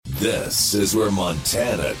This is where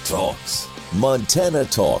Montana talks. Montana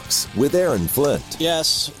Talks with Aaron Flint.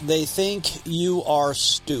 Yes, they think you are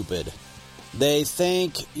stupid. They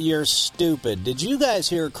think you're stupid. Did you guys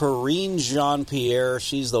hear Karine Jean-Pierre?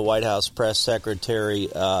 She's the White House press secretary.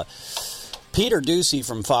 Peter Doocy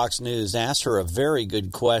from Fox News asked her a very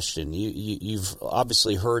good question. You've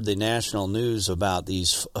obviously heard the national news about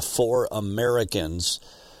these 4 Americans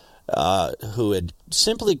who had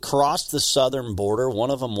simply crossed the southern border. One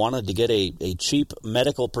of them wanted to get a cheap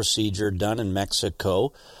medical procedure done in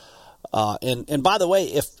Mexico. And by the way,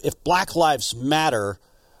 if Black Lives Matter,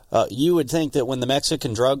 you would think that when the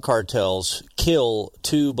Mexican drug cartels kill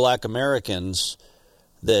 2 black Americans,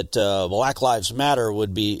 that Black Lives Matter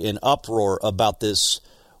would be in uproar about this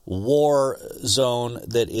war zone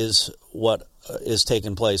that is what is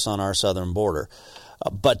taking place on our southern border.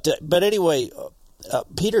 But anyway,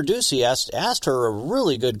 Peter Doocy asked her a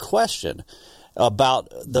really good question about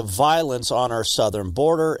the violence on our southern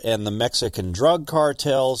border and the Mexican drug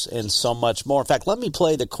cartels and so much more. In fact, let me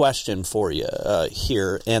play the question for you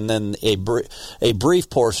here, and then a brief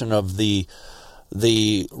portion of the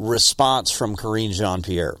response from Karine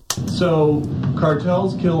Jean-Pierre. So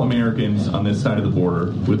cartels kill Americans on this side of the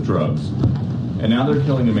border with drugs, and now they're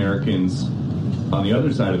killing Americans on the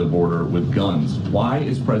other side of the border with guns. Why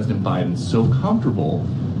is President Biden so comfortable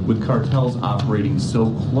with cartels operating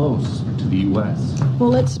so close to the U.S.? Well,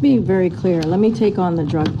 let's be very clear. Let me take on the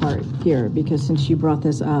drug part here, because since you brought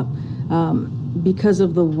this up, because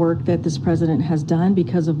of the work that this president has done,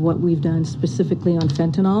 because of what we've done specifically on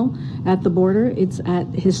fentanyl at the border, it's at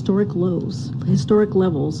historic lows, historic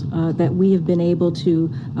levels that we have been able to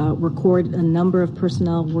record a number of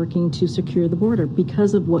personnel working to secure the border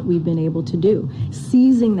because of what we've been able to do.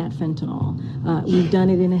 Seizing that fentanyl, we've done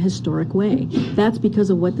it in a historic way. That's because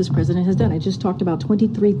of what this president has done. I just talked about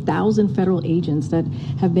 23,000 federal agents that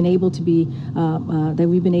have been able to be, that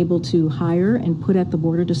we've been able to hire and put at the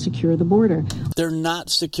border to secure the border. They're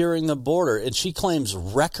not securing the border, and she claims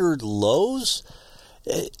record lows?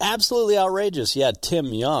 Absolutely outrageous. Yeah,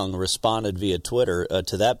 Tim Young responded via Twitter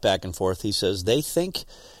to that back and forth. He says, they think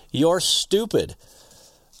you're stupid.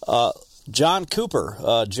 John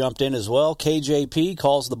Cooper jumped in as well. KJP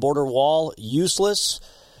calls the border wall useless.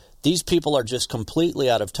 These people are just completely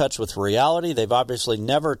out of touch with reality. They've obviously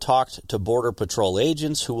never talked to Border Patrol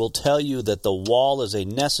agents who will tell you that the wall is a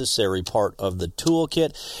necessary part of the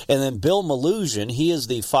toolkit. And then Bill Malugin, he is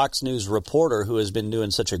the Fox News reporter who has been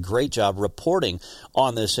doing such a great job reporting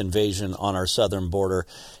on this invasion on our southern border.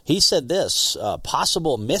 He said this,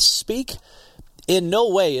 possible misspeak? In no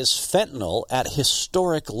way is fentanyl at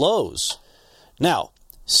historic lows. Now,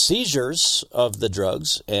 seizures of the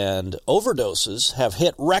drugs and overdoses have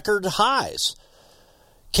hit record highs.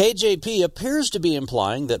 KJP appears to be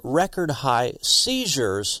implying that record high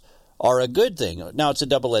seizures are a good thing. Now, it's a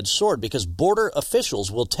double-edged sword because border officials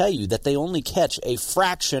will tell you that they only catch a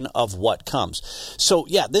fraction of what comes. So,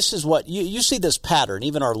 yeah, this is what you see this pattern.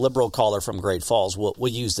 Even our liberal caller from Great Falls will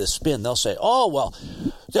use this spin. They'll say, oh, well,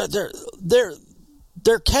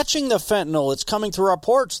 they're catching the fentanyl. It's coming through our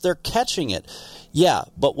ports. They're catching it. Yeah,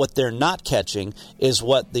 but what they're not catching is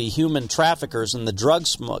what the human traffickers and the drug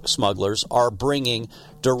smugglers are bringing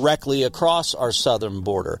directly across our southern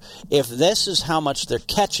border. If this is how much they're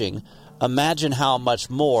catching, imagine how much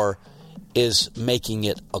more is making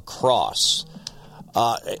it across.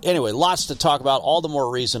 Anyway, lots to talk about. All the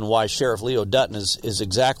more reason why Sheriff Leo Dutton is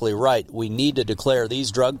exactly right. We need to declare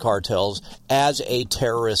these drug cartels as a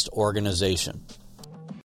terrorist organization.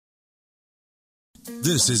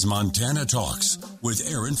 This is Montana Talks with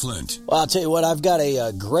Aaron Flint. Well, I'll tell you what, I've got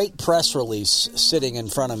a great press release sitting in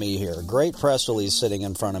front of me here.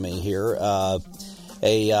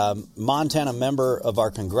 A Montana member of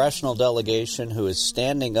our congressional delegation who is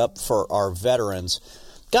standing up for our veterans.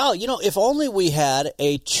 Golly, if only we had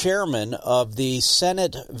a chairman of the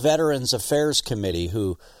Senate Veterans Affairs Committee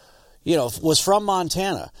who, was from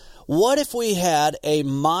Montana. What if we had a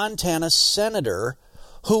Montana senator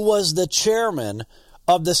who was the chairman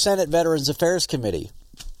of the Senate Veterans Affairs Committee?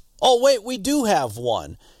 Oh, wait, we do have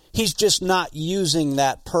one. He's just not using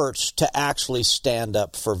that perch to actually stand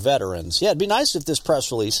up for veterans. Yeah, it'd be nice if this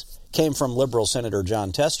press release came from liberal Senator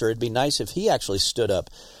Jon Tester. It'd be nice if he actually stood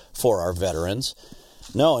up for our veterans.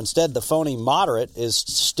 No, instead, the phony moderate is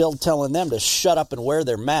still telling them to shut up and wear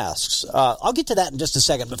their masks. I'll get to that in just a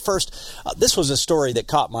second. But first, this was a story that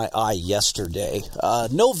caught my eye yesterday.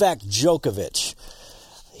 Novak Djokovic.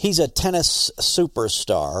 He's a tennis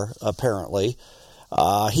superstar, apparently.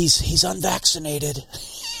 He's unvaccinated.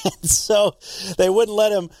 So they wouldn't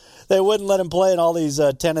let him play in all these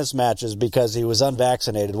tennis matches because he was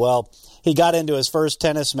unvaccinated. Well, He got into his first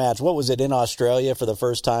tennis match, what was it, in Australia for the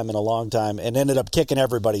first time in a long time, and ended up kicking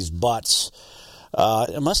everybody's butts.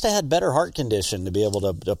 It must have had better heart condition to be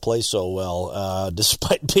able to play so well,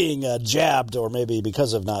 despite being jabbed, or maybe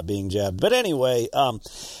because of not being jabbed. But anyway,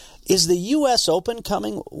 is the U.S. Open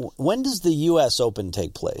coming? When does the U.S. Open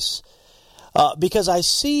take place? Because I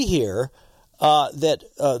see here that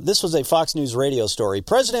this was a Fox News radio story.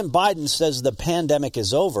 President Biden says the pandemic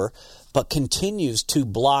is over, but continues to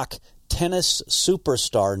block tennis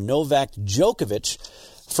superstar Novak Djokovic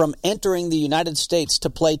from entering the United States to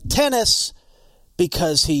play tennis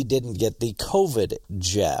because he didn't get the COVID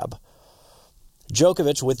jab.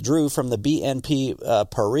 Djokovic withdrew from the BNP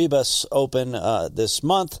Paribas Open this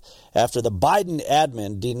month after the Biden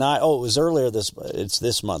admin denied. Oh, it was earlier it's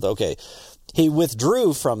this month. Okay. He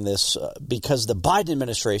withdrew from this because the Biden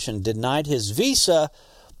administration denied his visa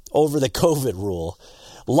over the COVID rule.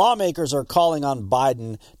 Lawmakers are calling on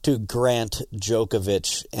Biden to grant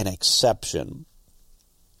Djokovic an exception.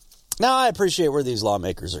 Now, I appreciate where these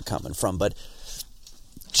lawmakers are coming from, but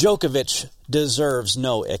Djokovic deserves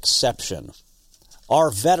no exception.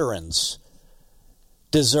 Our veterans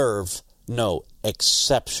deserve no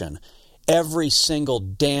exception. Every single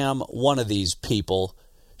damn one of these people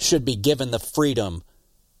should be given the freedom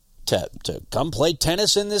to come play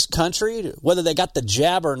tennis in this country, whether they got the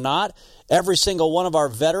jab or not. Every single one of our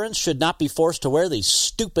veterans should not be forced to wear these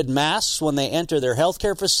stupid masks when they enter their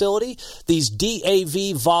healthcare facility. These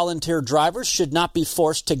DAV volunteer drivers should not be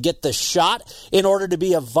forced to get the shot in order to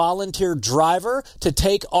be a volunteer driver to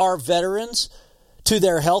take our veterans to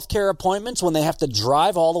their healthcare appointments when they have to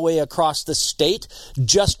drive all the way across the state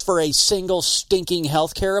just for a single stinking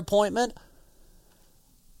healthcare appointment.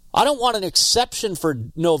 I don't want an exception for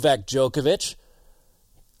Novak Djokovic.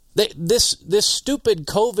 This stupid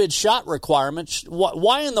COVID shot requirement,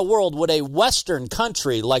 why in the world would a Western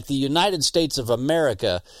country like the United States of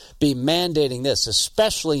America be mandating this,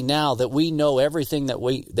 especially now that we know everything that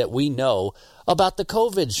we know about the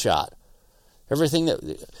COVID shot? Everything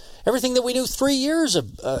that we knew 3 years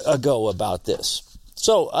ago about this.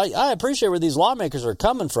 So I appreciate where these lawmakers are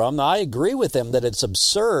coming from. I agree with them that it's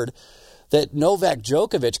absurd that Novak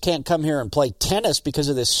Djokovic can't come here and play tennis because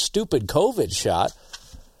of this stupid COVID shot.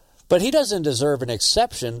 But he doesn't deserve an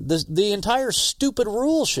exception. The entire stupid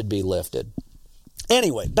rule should be lifted.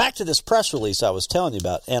 Anyway, back to this press release I was telling you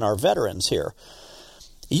about and our veterans here.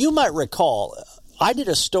 You might recall, I did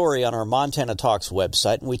a story on our Montana Talks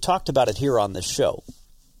website, and we talked about it here on the show.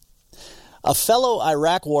 A fellow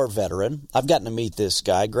Iraq War veteran, I've gotten to meet this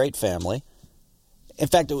guy, great family. In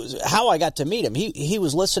fact, it was how I got to meet him. He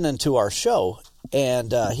was listening to our show,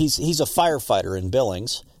 and he's a firefighter in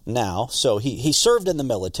Billings now. So he served in the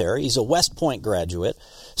military. He's a West Point graduate,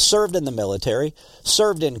 served in the military,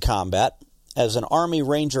 served in combat as an Army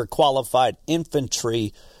Ranger qualified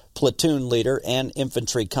infantry platoon leader and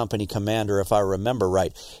infantry company commander, if I remember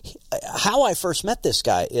right. How I first met this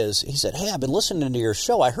guy is he said, "Hey, I've been listening to your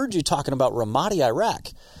show. I heard you talking about Ramadi,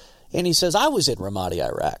 Iraq." And he says, "I was in Ramadi,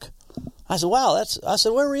 Iraq." I said, "Wow, I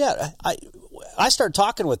said, "Where were we at?" I started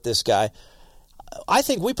talking with this guy. I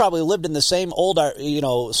think we probably lived in the same old,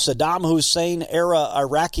 Saddam Hussein era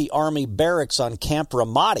Iraqi army barracks on Camp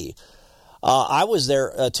Ramadi. I was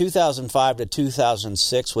there 2005 to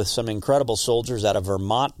 2006 with some incredible soldiers out of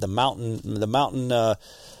Vermont, the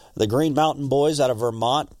Green Mountain Boys out of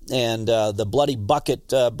Vermont, and the Bloody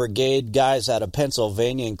Bucket Brigade guys out of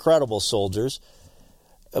Pennsylvania, incredible soldiers.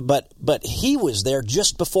 But he was there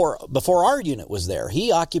just before our unit was there.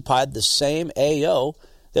 He occupied the same AO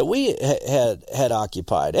that we had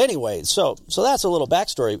occupied. Anyway, so that's a little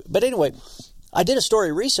backstory. But anyway, I did a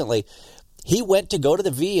story recently. He went to go to the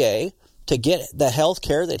VA to get the health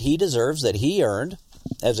care that he deserves, that he earned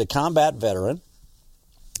as a combat veteran,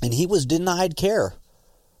 and he was denied care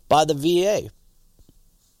by the VA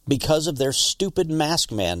because of their stupid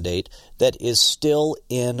mask mandate that is still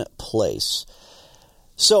in place.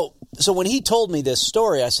 So when he told me this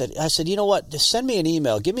story, I said, you know what, just send me an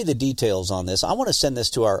email. Give me the details on this. I want to send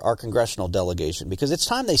this to our congressional delegation because it's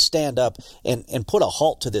time they stand up and put a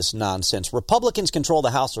halt to this nonsense. Republicans control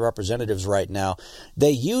the House of Representatives right now.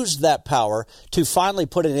 They used that power to finally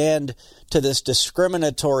put an end to this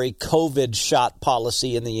discriminatory COVID shot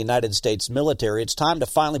policy in the United States military. It's time to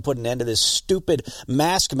finally put an end to this stupid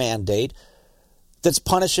mask mandate that's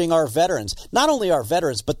punishing our veterans. Not only our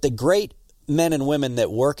veterans, but the great men and women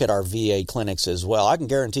that work at our VA clinics as well. I can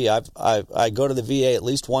guarantee I go to the VA at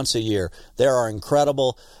least once a year. There are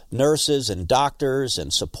incredible nurses and doctors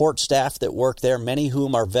and support staff that work there, many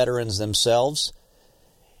whom are veterans themselves.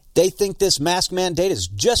 They think this mask mandate is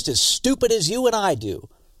just as stupid as you and I do.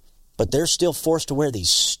 but they're still forced to wear these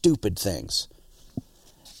stupid things.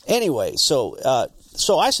 Anyway, so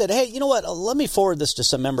I said, hey, you know what? Let me forward this to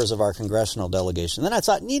some members of our congressional delegation. Then I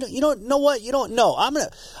thought, you know what? You don't know. I'm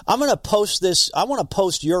gonna post this. I want to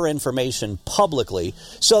post your information publicly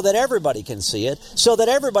so that everybody can see it, so that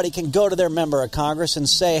everybody can go to their member of Congress and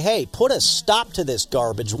say, hey, put a stop to this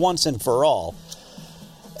garbage once and for all.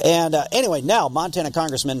 And anyway, now Montana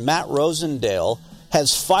Congressman Matt Rosendale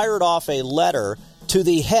has fired off a letter to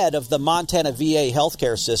the head of the Montana VA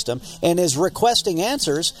healthcare system and is requesting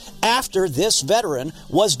answers after this veteran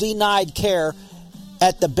was denied care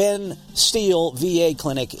at the Ben Steele VA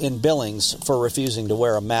clinic in Billings for refusing to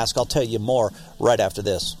wear a mask. I'll tell you more right after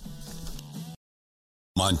this.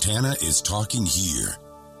 Montana is talking here.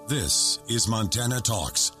 This is Montana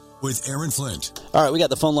Talks with Aaron Flint. All right, we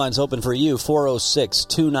got the phone lines open for you,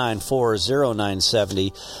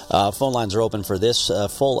 406-294-0970. Phone lines are open for this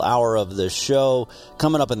full hour of the show.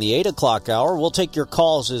 Coming up in the 8 o'clock hour, we'll take your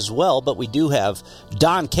calls as well, but we do have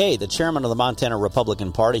Don Kay, the chairman of the Montana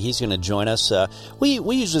Republican Party. He's going to join us. We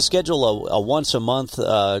usually schedule a once-a-month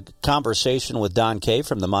conversation with Don Kay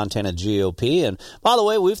from the Montana GOP. And by the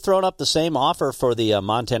way, we've thrown up the same offer for the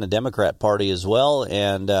Montana Democrat Party as well.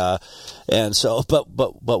 And so,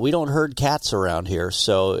 but we don't herd cats around here,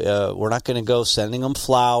 so we're not going to go sending them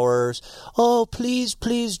flowers. Oh, please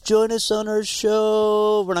join us on our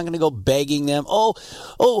show. We're not going to go begging them. Oh,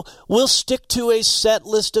 we'll stick to a set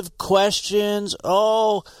list of questions.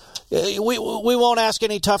 Oh, we won't ask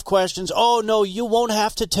any tough questions. Oh, no, you won't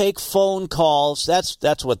have to take phone calls.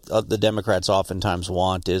 That's what the Democrats oftentimes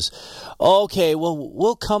want is, okay, well,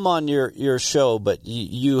 we'll come on your show, but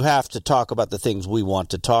you have to talk about the things we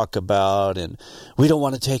want to talk about, and we don't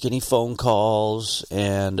want to take any phone calls.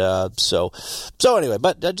 And so anyway,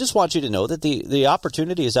 but I just want you to know that the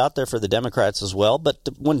opportunity is out there for the Democrats as well. But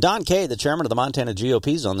when Don Kay, the chairman of the Montana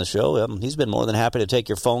GOP, is on the show, he's been more than happy to take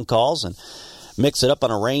your phone calls and mix it up on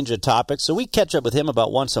a range of topics. So we catch up with him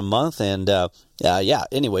about once a month. And,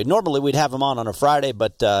 anyway, normally we'd have him on a Friday,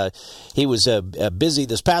 but he was busy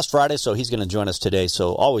this past Friday, so he's going to join us today.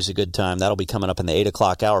 So always a good time. That'll be coming up in the 8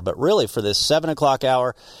 o'clock hour. But really, for this 7 o'clock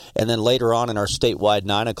hour, and then later on in our statewide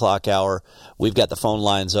 9 o'clock hour, we've got the phone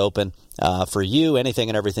lines open for you, anything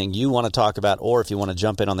and everything you want to talk about, or if you want to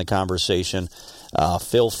jump in on the conversation,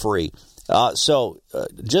 feel free.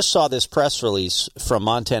 Just saw this press release from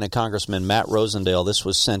Montana Congressman Matt Rosendale. This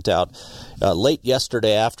was sent out late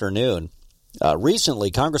yesterday afternoon. Recently,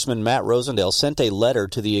 Congressman Matt Rosendale sent a letter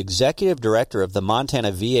to the executive director of the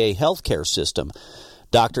Montana VA healthcare system,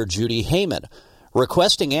 Dr. Judy Heyman,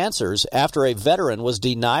 requesting answers after a veteran was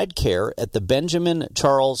denied care at the Benjamin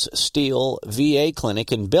Charles Steele VA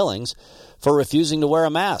clinic in Billings for refusing to wear a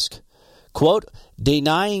mask. Quote,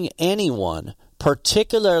 denying anyone,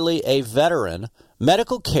 particularly a veteran,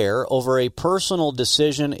 medical care over a personal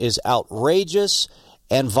decision is outrageous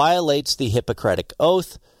and violates the Hippocratic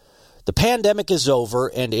Oath. The pandemic is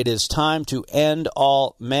over, and it is time to end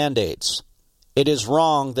all mandates. It is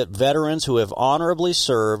wrong that veterans who have honorably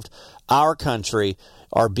served our country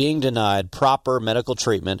are being denied proper medical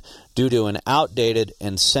treatment due to an outdated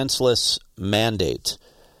and senseless mandate.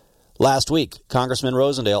 Last week, Congressman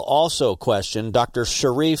Rosendale also questioned Dr.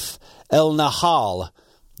 Sharif El-Nahal,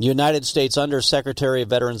 United States Undersecretary of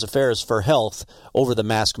Veterans Affairs for Health, over the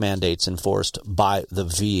mask mandates enforced by the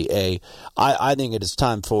VA. I think it is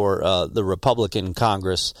time for the Republican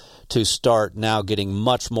Congress to start now getting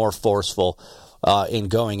much more forceful in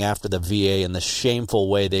going after the VA and the shameful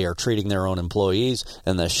way they are treating their own employees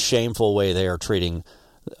and the shameful way they are treating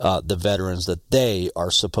the veterans that they are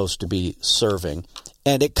supposed to be serving.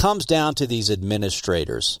 And it comes down to these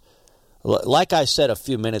administrators. Like I said a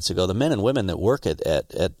few minutes ago, the men and women that work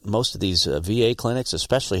at most of these VA clinics,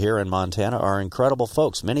 especially here in Montana, are incredible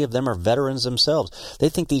folks. Many of them are veterans themselves. They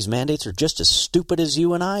think these mandates are just as stupid as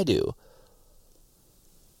you and I do.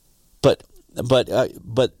 But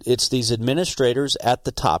it's these administrators at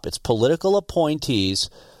the top. It's political appointees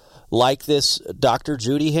like this Dr.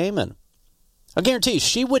 Judy Heyman. I guarantee you,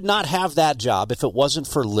 she would not have that job if it wasn't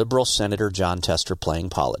for liberal Senator Jon Tester playing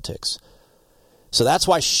politics. So that's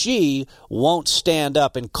why she won't stand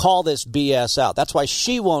up and call this BS out. That's why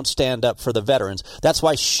she won't stand up for the veterans. That's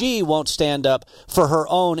why she won't stand up for her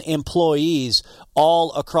own employees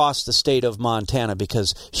all across the state of Montana,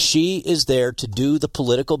 because she is there to do the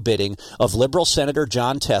political bidding of liberal Senator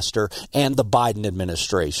Jon Tester and the Biden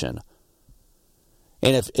administration.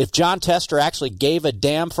 And if Jon Tester actually gave a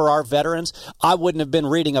damn for our veterans, I wouldn't have been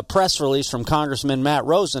reading a press release from Congressman Matt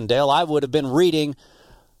Rosendale. I would have been reading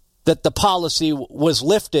that the policy was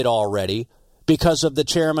lifted already because of the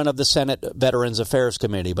chairman of the Senate Veterans Affairs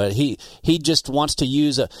Committee. But he just wants to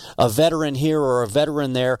use a veteran here or a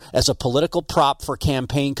veteran there as a political prop for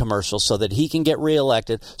campaign commercials so that he can get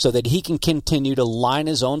reelected, so that he can continue to line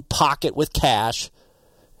his own pocket with cash,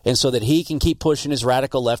 and so that he can keep pushing his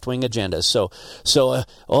radical left-wing agendas. So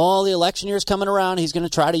all the election years coming around, he's going to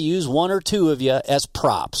try to use one or two of you as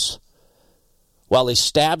props while he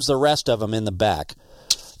stabs the rest of them in the back.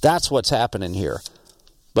 That's what's happening here.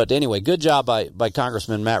 But anyway, good job by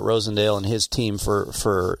Congressman Matt Rosendale and his team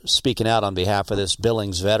for speaking out on behalf of this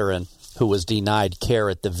Billings veteran who was denied care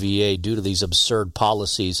at the VA due to these absurd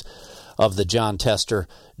policies of the John Tester,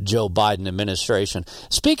 Joe Biden administration.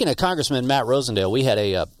 Speaking of Congressman Matt Rosendale, we had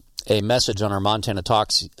a message on our Montana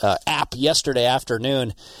Talks app yesterday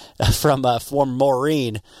afternoon from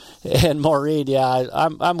Maureen. And Maureen, yeah,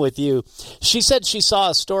 I'm with you. She said she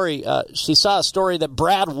saw a story. She saw a story that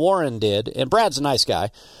Brad Warren did, and Brad's a nice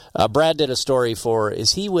guy. Brad did a story for.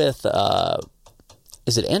 Is he with?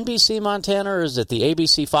 Is it NBC Montana or is it the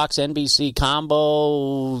ABC Fox NBC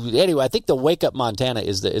combo? Anyway, I think the Wake Up Montana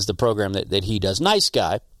is the program that he does. Nice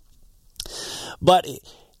guy, but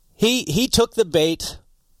he took the bait.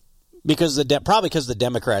 Probably because the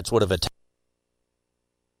Democrats would have attacked.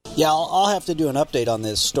 Yeah, I'll have to do an update on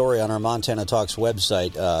this story on our Montana Talks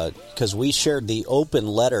website because we shared the open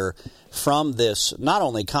letter from this not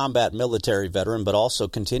only combat military veteran but also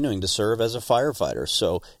continuing to serve as a firefighter.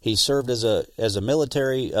 So he served as a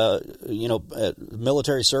military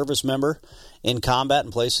military service member in combat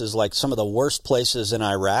in places like some of the worst places in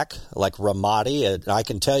Iraq, like Ramadi. And I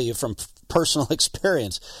can tell you from personal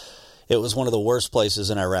experience, it was one of the worst places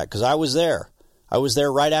in Iraq because I was there. I was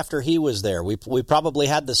there right after he was there. We probably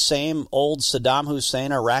had the same old Saddam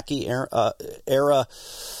Hussein Iraqi era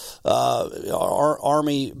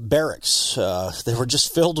army barracks. They were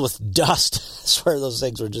just filled with dust. I swear those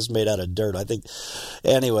things were just made out of dirt. I think.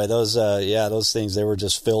 Anyway, those things, they were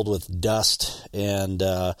just filled with dust. And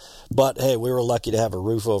but hey, we were lucky to have a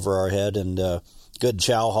roof over our head and good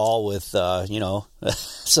chow hall with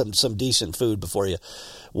some decent food before you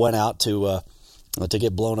went out to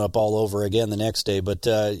get blown up all over again the next day. But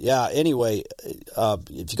anyway,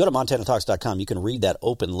 if you go to MontanaTalks.com, you can read that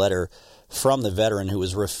open letter from the veteran who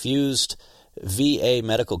was refused VA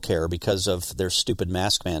medical care because of their stupid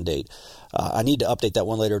mask mandate. I need to update that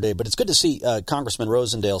one later today, but it's good to see Congressman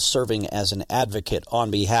Rosendale serving as an advocate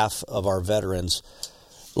on behalf of our veterans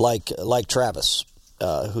like Travis,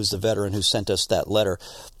 who's the veteran who sent us that letter.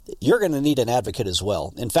 You're going to need an advocate as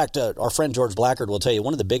well. In fact, our friend George Blackard will tell you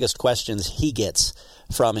one of the biggest questions he gets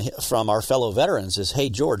from our fellow veterans is, hey,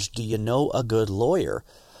 George, do you know a good lawyer?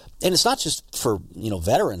 And it's not just for,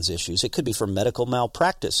 veterans issues. It could be for medical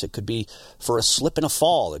malpractice. It could be for a slip and a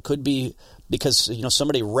fall. It could be because,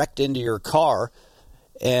 somebody wrecked into your car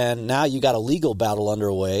and now you got a legal battle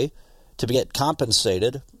underway to get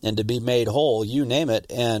compensated and to be made whole, you name it.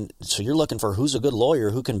 And so you're looking for who's a good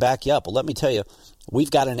lawyer who can back you up. Well, let me tell you,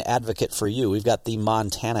 we've got an advocate for you. We've got the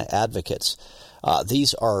Montana Advocates.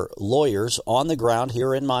 These are lawyers on the ground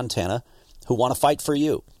here in Montana who want to fight for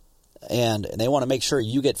you. And they want to make sure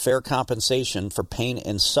you get fair compensation for pain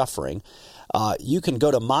and suffering. You can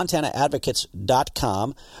go to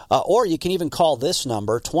MontanaAdvocates.com, or you can even call this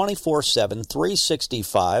number, 24/7,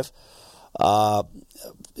 365,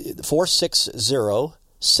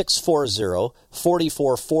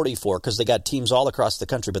 460-640-4444, because they got teams all across the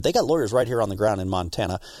country, but they got lawyers right here on the ground in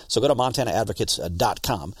Montana. So go to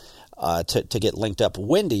MontanaAdvocates.com to get linked up.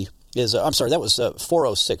 Wendy is, I'm sorry, that was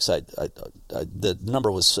 406. The number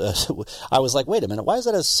was, I was like, wait a minute, why is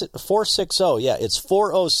that a 460? Yeah, it's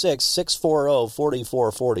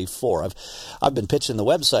 406-640-4444. I've been pitching the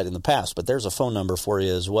website in the past, but there's a phone number for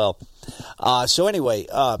you as well. So anyway,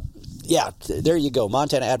 yeah, there you go.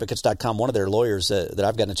 MontanaAdvocates.com, one of their lawyers that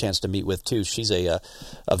I've gotten a chance to meet with, too. She's a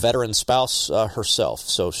veteran spouse herself,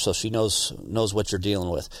 so she knows what you're dealing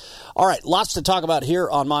with. All right, lots to talk about here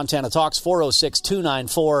on Montana Talks,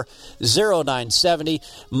 406-294-0970.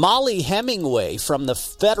 Molly Hemingway from The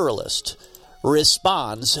Federalist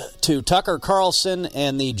responds to Tucker Carlson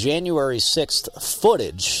and the January 6th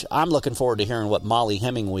footage. I'm looking forward to hearing what Molly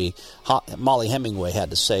Hemingway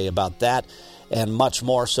had to say about that and much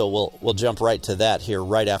more, so we'll jump right to that here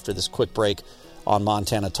right after this quick break on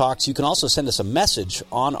Montana Talks. You can also send us a message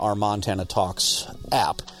on our Montana Talks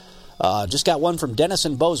app. Just got one from Dennis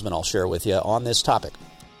and Bozeman I'll share with you on this topic.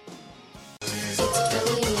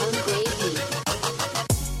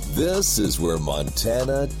 This is where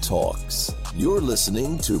Montana talks. You're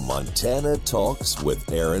listening to Montana Talks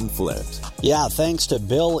with Aaron Flint. Yeah, thanks to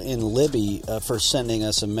Bill in Libby for sending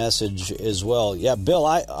us a message as well. Yeah, Bill,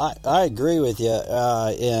 I agree with you,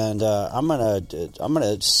 and I'm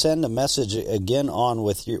gonna send a message again on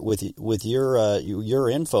with your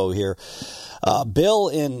info here. Bill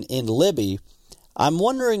in Libby, I'm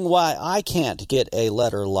wondering why I can't get a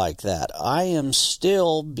letter like that. I am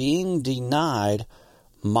still being denied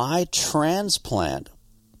my transplant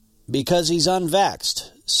because he's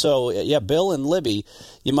unvaxxed. So, yeah, Bill in Libby,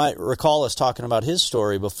 you might recall us talking about his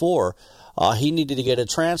story before. He needed to get a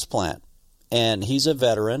transplant, and he's a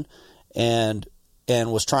veteran, and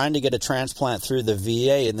was trying to get a transplant through the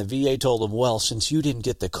VA, and the VA told him, well, since you didn't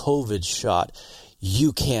get the COVID shot,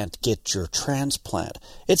 you can't get your transplant.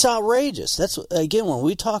 It's outrageous. That's, again, when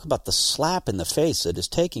we talk about the slap in the face that is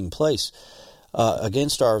taking place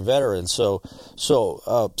against our veterans. So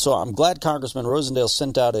I'm glad Congressman Rosendale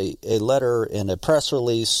sent out a letter and a press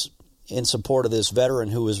release in support of this veteran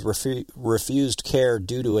who was refused care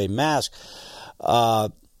due to a mask. Yeah,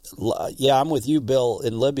 I'm with you, Bill,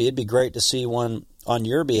 in Libya. It'd be great to see one on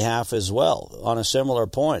your behalf as well on a similar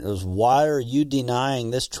point. It was, why are you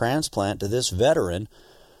denying this transplant to this veteran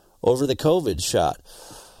over the COVID shot?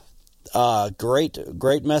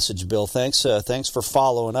 Great message, Bill. Thanks for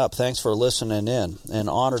following up. Thanks for listening in, and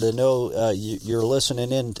honored to know you're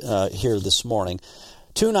listening in here this morning.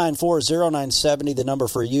 294-0970, the number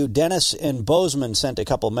for you. Dennis in Bozeman sent a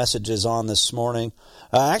couple messages on this morning.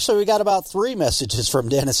 Actually, we got about 3 messages from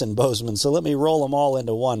Dennis in Bozeman, so let me roll them all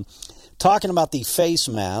into one. Talking about the face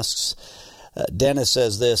masks, Dennis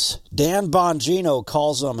says this: Dan Bongino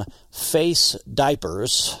calls them face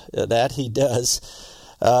diapers. That he does.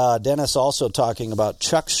 Dennis also talking about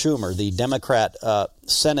Chuck Schumer, the Democrat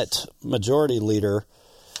Senate Majority Leader,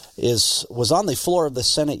 was on the floor of the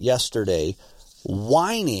Senate yesterday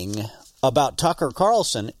whining about Tucker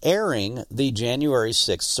Carlson airing the January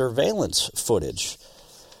 6th surveillance footage.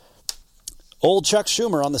 Old Chuck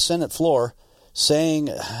Schumer on the Senate floor saying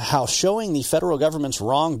how showing the federal government's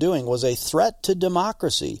wrongdoing was a threat to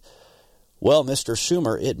democracy. Well, Mr.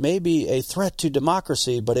 Schumer, it may be a threat to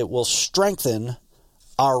democracy, but it will strengthen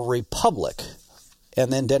our republic.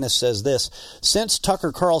 And then Dennis says this: since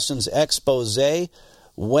Tucker Carlson's expose,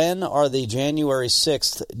 when are the January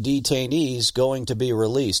 6th detainees going to be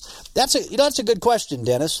released? That's a good question,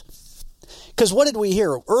 Dennis. Because what did we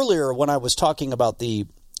hear earlier when I was talking about the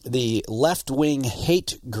left-wing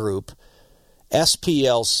hate group,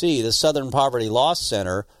 SPLC, the Southern Poverty Law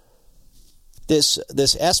Center? This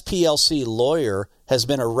SPLC lawyer has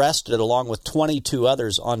been arrested along with 22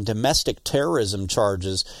 others on domestic terrorism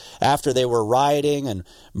charges after they were rioting and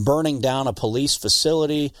burning down a police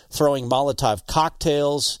facility, throwing Molotov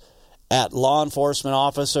cocktails at law enforcement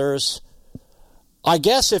officers. I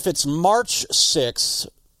guess if it's March 6th,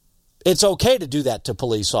 it's okay to do that to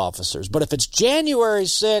police officers. But if it's January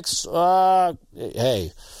 6th,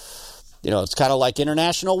 hey, it's kind of like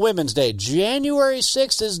International Women's Day. January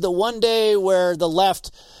 6th is the one day where the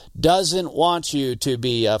left doesn't want you to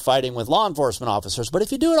be fighting with law enforcement officers. But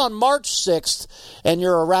if you do it on March 6th and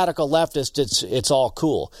you're a radical leftist, it's all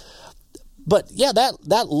cool. But, yeah,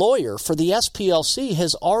 that lawyer for the SPLC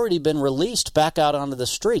has already been released back out onto the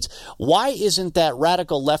streets. Why isn't that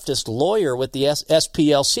radical leftist lawyer with the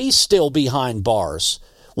SPLC still behind bars?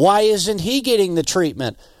 Why isn't he getting the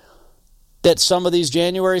treatment that some of these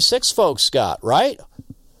January 6th folks got, right?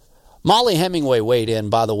 Molly Hemingway weighed in,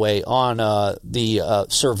 by the way, on the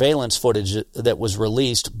surveillance footage that was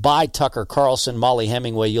released by Tucker Carlson. Molly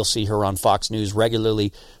Hemingway, you'll see her on Fox News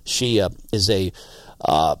regularly. She is a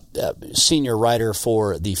senior writer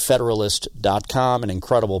for TheFederalist.com, an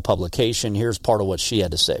incredible publication. Here's part of what she had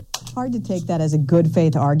to say. Hard to take that as a good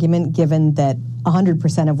faith argument, given that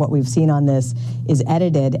 100% of what we've seen on this is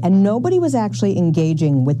edited, and nobody was actually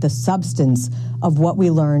engaging with the substance of what we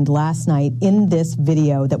learned last night in this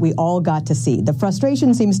video that we all got to see. The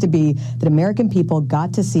frustration seems to be that American people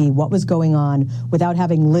got to see what was going on without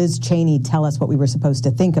having Liz Cheney tell us what we were supposed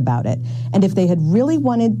to think about it. And if they had really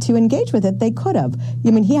wanted to engage with it, they could have. I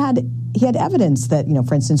mean, he had evidence that,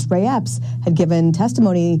 for instance, Ray Epps had given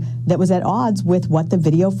testimony that was at odds with what the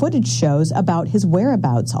video footage shows about his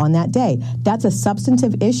whereabouts on that day. That's a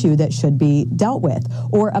substantive issue that should be dealt with.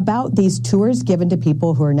 Or about these tours given to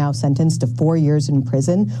people who are now sentenced to 4 years in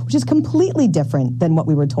prison, which is completely different than what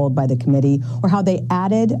we were told by the committee, or how they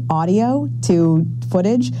added audio to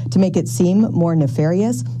footage to make it seem more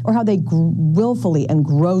nefarious, or how they willfully and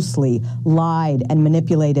grossly lied and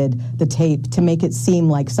manipulated the tape to make it seem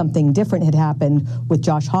like something different different had happened with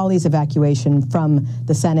Josh Hawley's evacuation from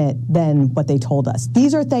the Senate than what they told us.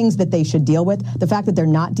 These are things that they should deal with. The fact that they're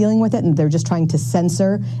not dealing with it and they're just trying to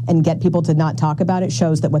censor and get people to not talk about it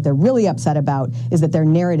shows that what they're really upset about is that their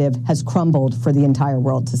narrative has crumbled for the entire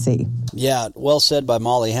world to see. Yeah, well said by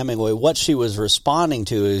Molly Hemingway. What she was responding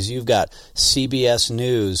to is you've got CBS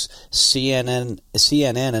News,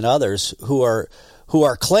 CNN, and others who are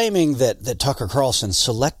claiming that Tucker Carlson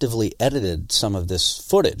selectively edited some of this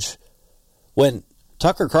footage, when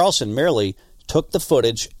Tucker Carlson merely took the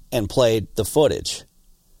footage and played the footage.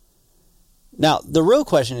 Now, the real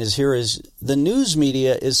question is the news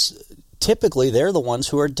media is typically they're the ones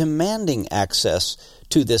who are demanding access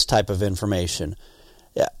to this type of information.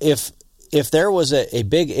 If there was a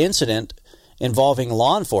big incident involving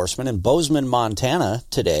law enforcement in Bozeman, Montana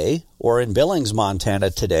today, or in Billings,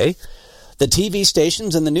 Montana today, the TV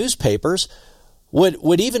stations and the newspapers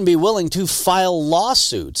would even be willing to file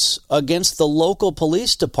lawsuits against the local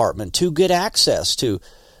police department to get access to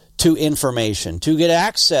information, to get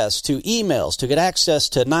access to emails, to get access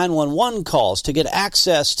to 911 calls, to get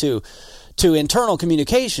access to internal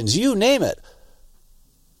communications, you name it.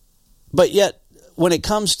 But yet, when it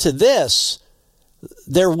comes to this,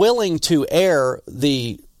 they're willing to air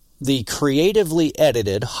the creatively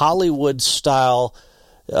edited Hollywood-style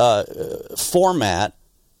format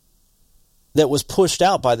that was pushed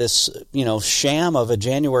out by this, sham of a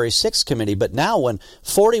January 6th committee. But now when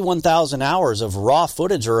 41,000 hours of raw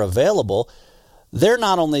footage are available, it's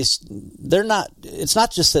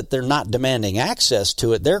not just that they're not demanding access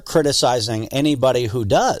to it, they're criticizing anybody who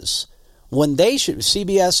does. When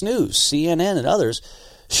CBS News, CNN, and others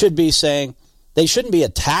should be saying, they shouldn't be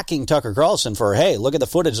attacking Tucker Carlson for, hey, look at the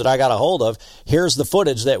footage that I got a hold of. Here's the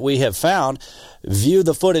footage that we have found. View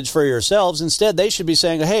the footage for yourselves. Instead, they should be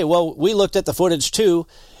saying, hey, well, we looked at the footage too,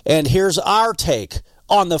 and here's our take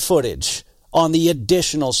on the footage, on the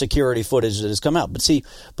additional security footage that has come out. But see,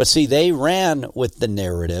 they ran with the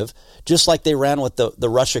narrative, just like they ran with the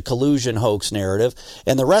Russia collusion hoax narrative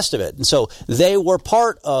and the rest of it. And so they were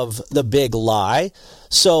part of the big lie.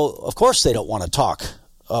 So, of course, they don't want to talk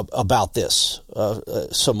about this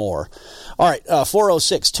some more. All right,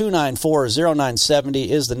 406-294-0970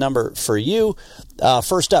 is the number for you.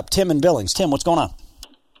 First up, Tim in Billings. Tim, what's going on?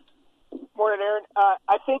 Morning, Aaron.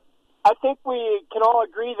 I think we can all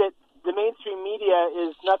agree that the mainstream media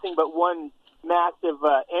is nothing but one massive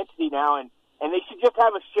entity now, and they should just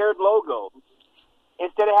have a shared logo.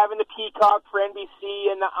 Instead of having the peacock for NBC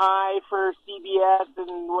and the eye for CBS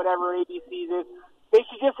and whatever ABC is, they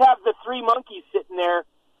should just have the three monkeys sitting there,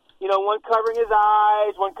 one covering his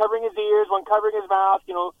eyes, one covering his ears, one covering his mouth,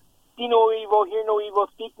 see no evil, hear no evil,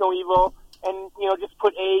 speak no evil, and, just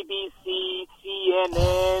put ABC,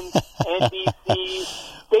 CNN, NBC,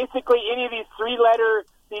 basically any of these three-letter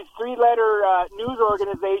news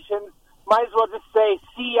organizations might as well just say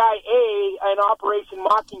CIA and Operation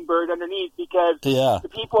Mockingbird underneath, because the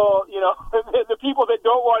people, the people that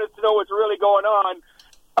don't want us to know what's really going on,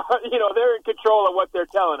 they're in control of what they're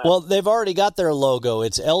telling us. Well, they've already got their logo.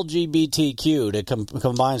 It's LGBTQ to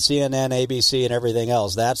combine CNN, ABC, and everything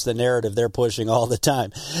else. That's the narrative they're pushing all the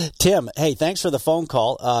time. Tim, hey, thanks for the phone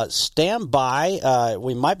call. Stand by.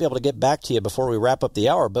 We might be able to get back to you before we wrap up the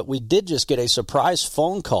hour, but we did just get a surprise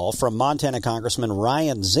phone call from Montana Congressman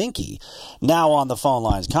Ryan Zinke, now on the phone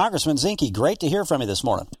lines. Congressman Zinke, great to hear from you this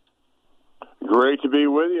morning. Great to be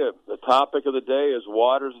with you. The topic of the day is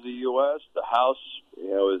waters of the U.S. The House,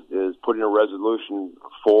 is putting a resolution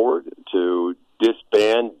forward to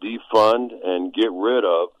disband, defund, and get rid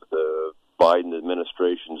of the Biden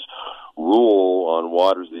administration's rule on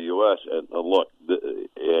waters of the U.S. And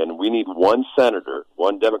and we need one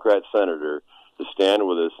Democrat senator, to stand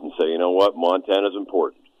with us and say, you know what, Montana's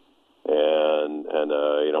important. And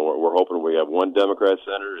we're hoping we have one Democrat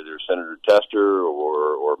senator, either Senator Tester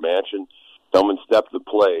or Manchin. Someone step to the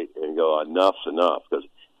plate and go, enough's enough. Because,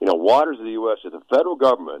 waters of the U.S., if the federal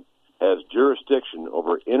government has jurisdiction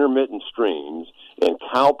over intermittent streams and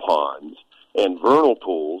cow ponds and vernal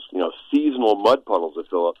pools, seasonal mud puddles that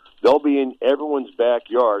fill up, they'll be in everyone's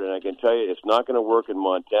backyard. And I can tell you, it's not going to work in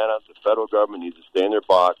Montana. The federal government needs to stay in their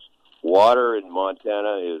box. Water in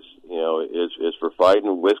Montana is for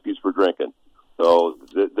fighting, whiskey's for drinking. So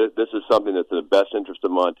this is something that's in the best interest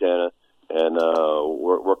of Montana. And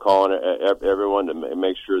we're calling everyone to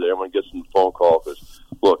make sure that everyone gets in the phone call. Because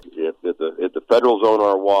look, if the federals own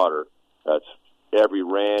our water, that's every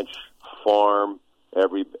ranch, farm,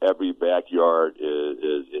 every backyard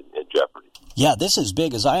is in jeopardy. Yeah, this is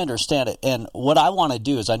big as I understand it. And what I want to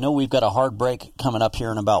do is, I know we've got a hard break coming up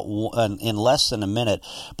here in less than a minute,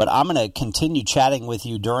 but I'm going to continue chatting with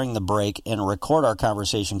you during the break and record our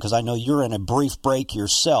conversation because I know you're in a brief break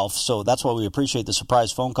yourself. So that's why we appreciate the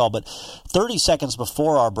surprise phone call. But 30 seconds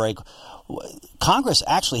before our break, Congress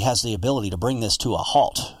actually has the ability to bring this to a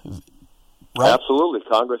halt. Right? Absolutely.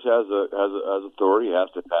 Congress has authority, has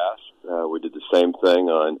to pass. We did the same thing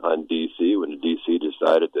on D.C. when D.C.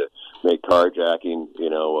 decided to make carjacking,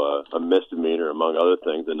 a misdemeanor, among other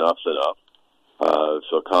things. Enough's enough.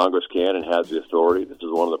 So Congress can and has the authority. This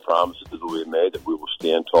is one of the promises that we made, that we will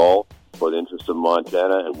stand tall for the interests of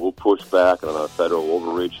Montana, and we'll push back on our federal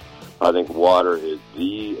overreach. I think water is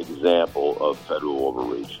the example of federal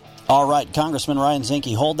overreach. All right, Congressman Ryan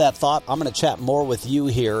Zinke, hold that thought. I'm going to chat more with you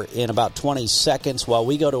here in about 20 seconds while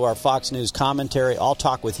we go to our Fox News commentary. I'll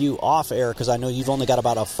talk with you off air because I know you've only got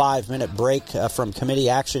about a 5-minute break from committee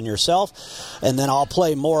action yourself, and then I'll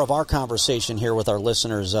play more of our conversation here with our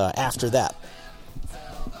listeners after that.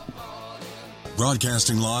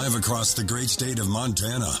 Broadcasting live across the great state of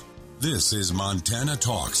Montana, this is Montana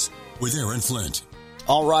Talks with Aaron Flint.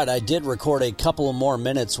 All right, I did record a couple of more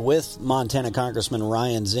minutes with Montana Congressman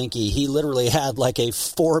Ryan Zinke. He literally had like a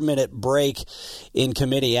 4-minute break in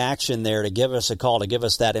committee action there to give us a call, to give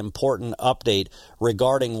us that important update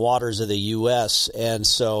regarding waters of the U.S. And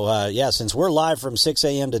so, since we're live from 6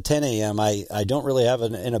 a.m. to 10 a.m., I don't really have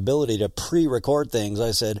an ability to pre-record things.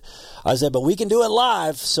 I said, but we can do it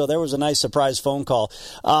live. So there was a nice surprise phone call.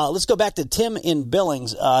 Let's go back to Tim in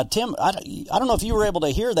Billings. Tim, I don't know if you were able to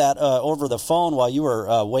hear that over the phone while you were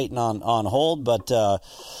waiting on hold, but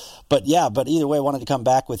either way, I wanted to come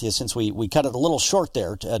back with you since we cut it a little short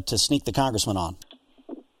there to sneak the congressman on.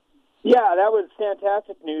 Yeah, that was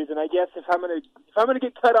fantastic news, and I guess if I'm gonna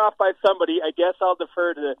get cut off by somebody, I guess I'll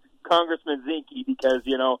defer to Congressman Zinke because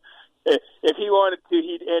if he wanted to,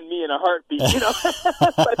 he'd end me in a heartbeat.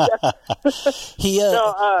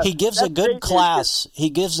 He gives a good class. He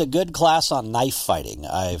gives a good class on knife fighting.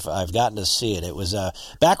 I've gotten to see it. It was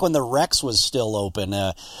back when the Rex was still open.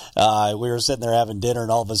 We were sitting there having dinner, and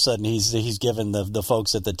all of a sudden he's giving the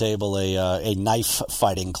folks at the table a knife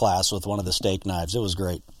fighting class with one of the steak knives. It was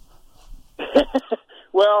great.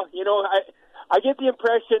 Well, I get the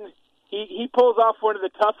impression he pulls off one of the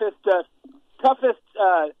toughest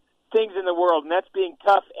things in the world, and that's being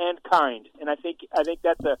tough and kind. And I think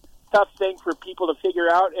that's a tough thing for people to figure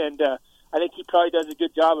out, and I think he probably does a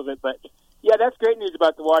good job of it. But yeah, that's great news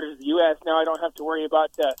about the waters of the U.S. Now I don't have to worry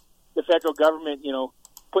about the federal government,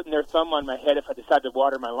 putting their thumb on my head if I decide to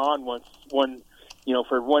water my lawn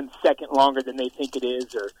for 1 second longer than they think it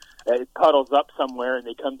is, or it puddles up somewhere and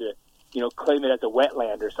they come to claim it as a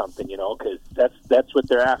wetland or something, because that's what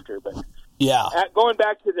they're after. But yeah, going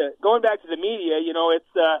back to the media,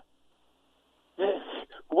 it's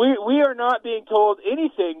we are not being told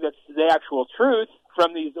anything that's the actual truth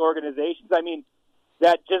from these organizations. I mean,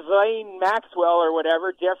 that Ghislaine Maxwell or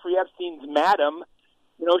whatever, Jeffrey Epstein's madam,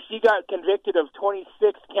 she got convicted of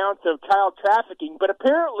 26 counts of child trafficking, but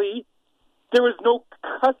apparently there was no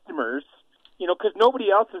customers, because nobody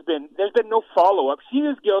else there's been no follow-up. She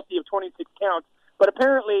is guilty of 26 counts, but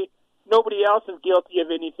apparently nobody else is guilty of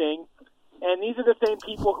anything. And these are the same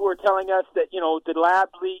people who are telling us that, the lab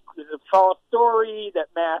leak was a false story, that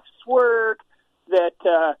masks work,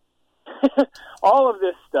 that all of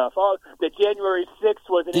this stuff, that January 6th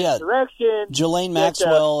was an insurrection. Ghislaine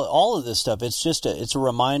Maxwell, all of this stuff. It's just it's a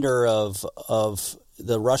reminder of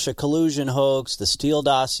the Russia collusion hoax, the Steele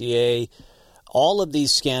dossier, all of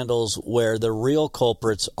these scandals where the real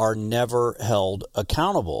culprits are never held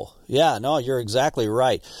accountable. Yeah, no, you're exactly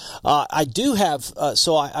right. I do have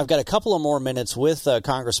I've got a couple of more minutes with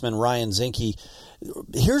Congressman Ryan Zinke.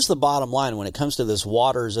 Here's the bottom line when it comes to this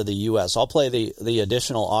waters of the U.S. I'll play the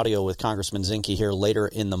additional audio with Congressman Zinke here later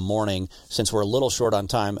in the morning since we're a little short on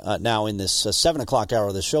time now in this 7 o'clock hour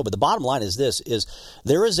of the show. But the bottom line is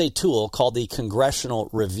there is a tool called the Congressional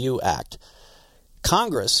Review Act.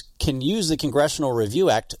 Congress can use the Congressional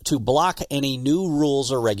Review Act to block any new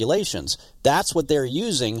rules or regulations. That's what they're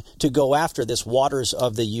using to go after this waters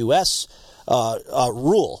of the U.S.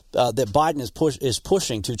 Rule that Biden is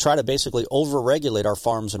pushing to try to basically overregulate our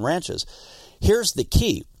farms and ranches. Here's the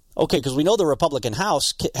key. Okay, because we know the Republican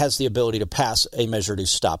House has the ability to pass a measure to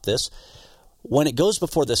stop this. When it goes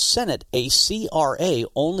before the Senate, a CRA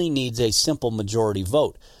only needs a simple majority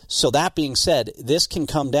vote. So that being said, this can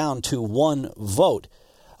come down to one vote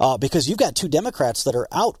because you've got two Democrats that are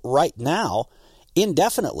out right now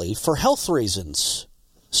indefinitely for health reasons.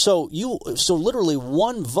 So literally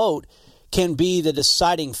one vote can be the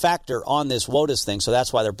deciding factor on this WOTUS thing. So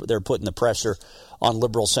that's why they're putting the pressure on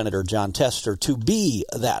Liberal Senator Jon Tester to be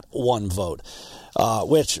that one vote.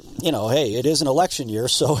 Which, hey, it is an election year,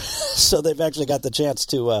 so they've actually got the chance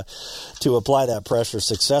to apply that pressure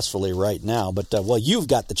successfully right now. But, you've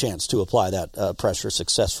got the chance to apply that pressure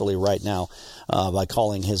successfully right now by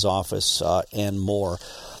calling his office and more.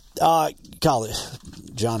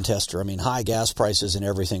 Jon Tester, high gas prices and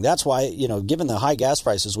everything. That's why, given the high gas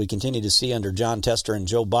prices we continue to see under Jon Tester and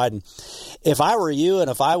Joe Biden, if I were you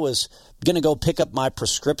and if I was going to go pick up my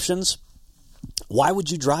prescriptions, why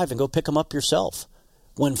would you drive and go pick them up yourself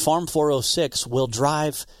when Farm 406 will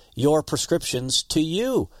drive your prescriptions to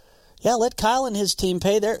you? Yeah, let Kyle and his team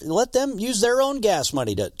let them use their own gas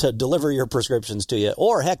money to deliver your prescriptions to you.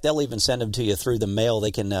 Or, heck, they'll even send them to you through the mail. They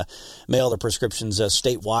can mail the prescriptions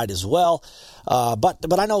statewide as well.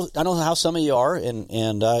 But I know how some of you are,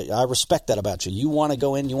 and I respect that about you. You want to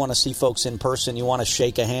go in, you want to see folks in person, you want to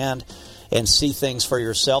shake a hand and see things for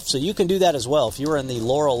yourself. So you can do that as well. If you're in the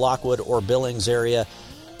Laurel, Lockwood, or Billings area,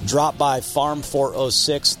 drop by Farm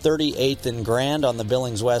 406, 38th and Grand on the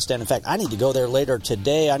Billings West End. In fact, I need to go there later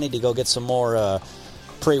today. I need to go get some more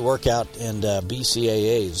pre-workout and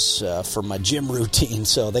BCAAs for my gym routine.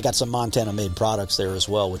 So they got some Montana-made products there as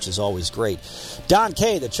well, which is always great. Don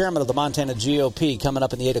Kay, the chairman of the Montana GOP, coming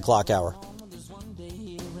up in the 8 o'clock hour.